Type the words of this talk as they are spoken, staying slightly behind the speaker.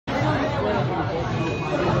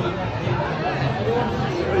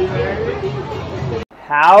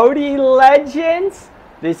Howdy, legends!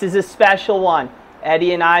 This is a special one.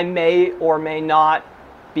 Eddie and I may or may not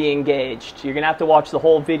be engaged. You're gonna have to watch the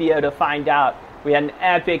whole video to find out. We had an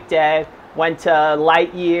epic day. Went to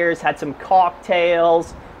Light Years, had some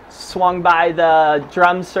cocktails, swung by the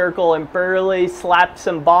drum circle in Burleigh, slapped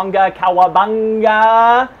some bonga,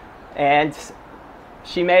 kawabanga, and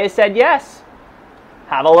she may have said yes.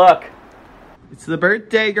 Have a look. It's the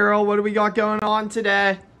birthday girl. What do we got going on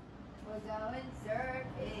today? We're going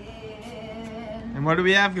surfing. And what do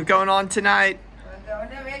we have going on tonight? We're going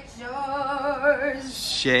to Rick Shores.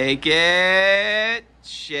 Shake it.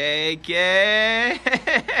 Shake it.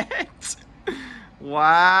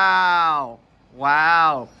 Wow.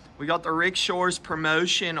 Wow. We got the Rick Shores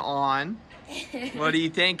promotion on. What do you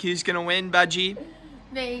think? Who's going to win, Budgie?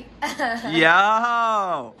 Me.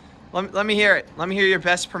 Yo. Let me hear it. Let me hear your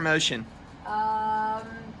best promotion.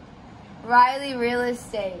 Riley Real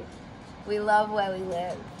Estate. We love where we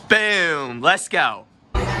live. Boom. Let's go.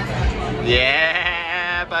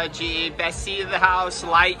 Yeah, Budgie. Best seat of the house,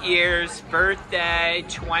 Light Years, birthday,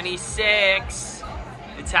 26.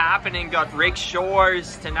 It's happening. Got Rick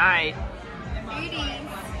Shores tonight. Beauties.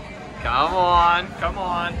 Come on. Come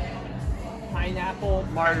on. Pineapple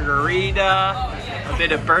margarita. A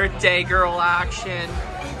bit of birthday girl action.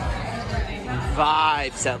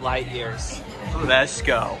 Vibes at Light Years. Let's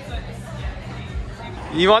go.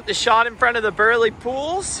 You want the shot in front of the Burleigh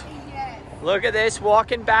pools? Yes. Look at this,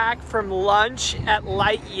 walking back from lunch at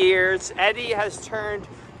Light Years. Eddie has turned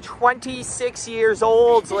 26 years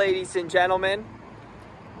old, ladies and gentlemen.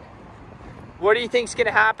 What do you think's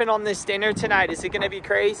gonna happen on this dinner tonight? Is it gonna be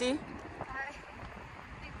crazy? I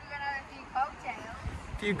think we're gonna have a few cocktails.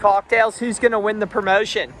 A few cocktails? Who's gonna win the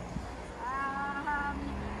promotion? I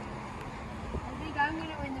think I'm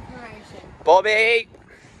gonna win the promotion. Bobby!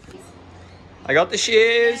 I got the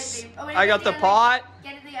shoes. Oh, wait, I got the pot.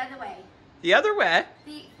 Get it the other way. The other way?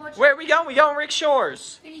 The portrait. Where are we going? We going Rick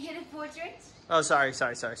Shores. Can you get a portrait? Oh, sorry. And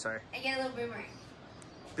get a little boomerang.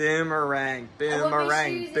 Boomerang, I want my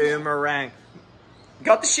boomerang, shoes in boomerang.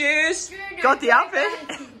 Got the shoes? Sure, no, Got the no, outfit?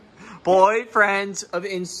 Boyfriends of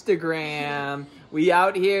Instagram. We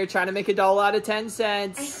out here trying to make $1 out of 10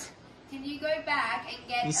 cents. Can you go back and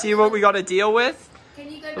get... You see what we got to deal with?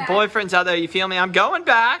 Can you go The back? boyfriends out there, you feel me? I'm going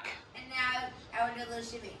back. And now I want to do a little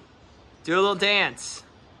shimmy. Do a little dance.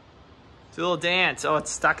 Do a little dance. Oh, it's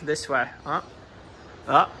stuck this way. Huh?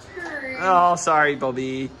 Oh, sorry,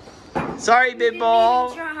 Bobby. Sorry, Big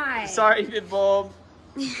Bob. Sorry, Big Bob.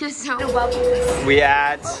 So welcome. We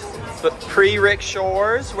at pre-Rick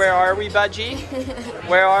Shores. Where are we, Budgie?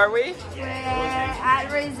 Where are we? We're at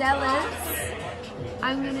Rosella's.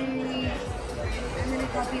 I'm gonna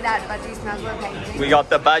copy that Budgie Smuggler painting. We got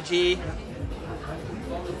the Budgie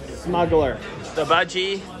Smuggler. The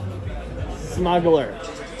Budgie Smuggler.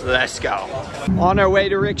 Let's go. On our way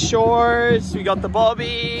to Rick Shores. We got the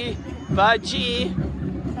Bobby, Budgie,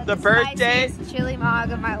 the birthday. Spiciest chili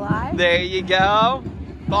mog of my life. There you go.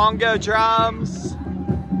 Bongo drums.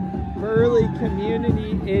 Burleigh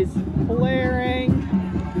community is flaring.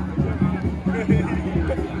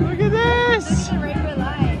 Look at this. Look at the rainbow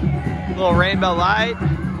light. Little rainbow light.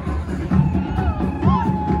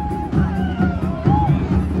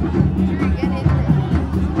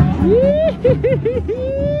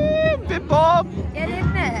 Bit Bob. Get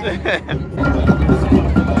in there.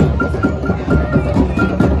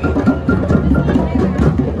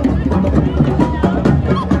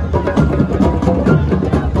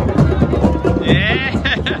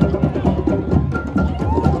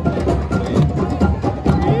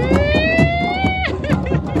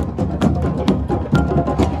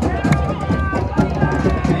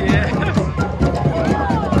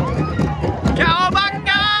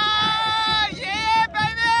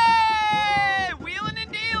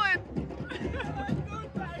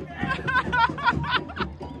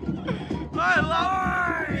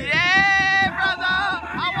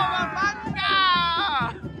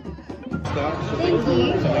 Thank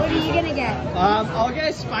you. What are you gonna get? I'll get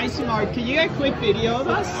a spicy marg. Can you get a quick video of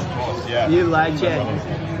us? Of course, yeah. You legend.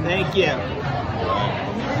 Thank you.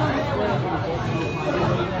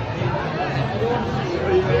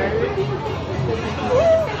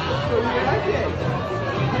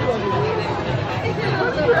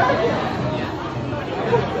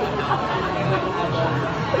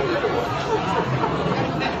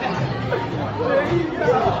 There you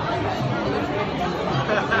go.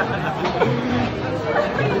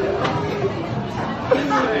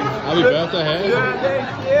 Happy birthday, hey? Yeah, thank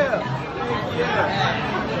you. Thank you.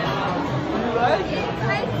 You like it?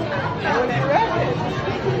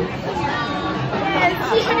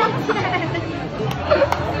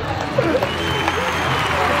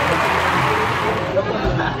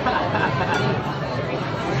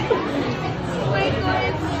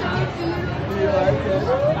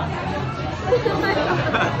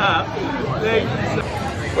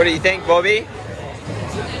 What do you think, Bobby?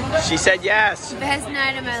 She said yes. Best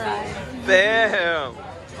night of my life. Boom.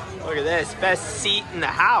 Look at this. Best seat in the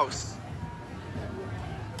house.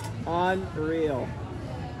 Unreal.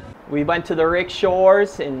 We went to the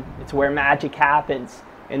rickshaws, and it's where magic happens.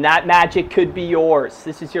 And that magic could be yours.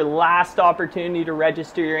 This is your last opportunity to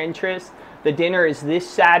register your interest. The dinner is this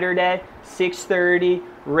Saturday, 6:30,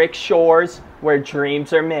 rickshaws, where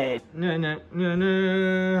dreams are made.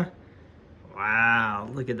 Wow,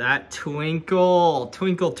 look at that twinkle.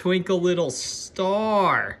 Twinkle, twinkle, little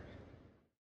star.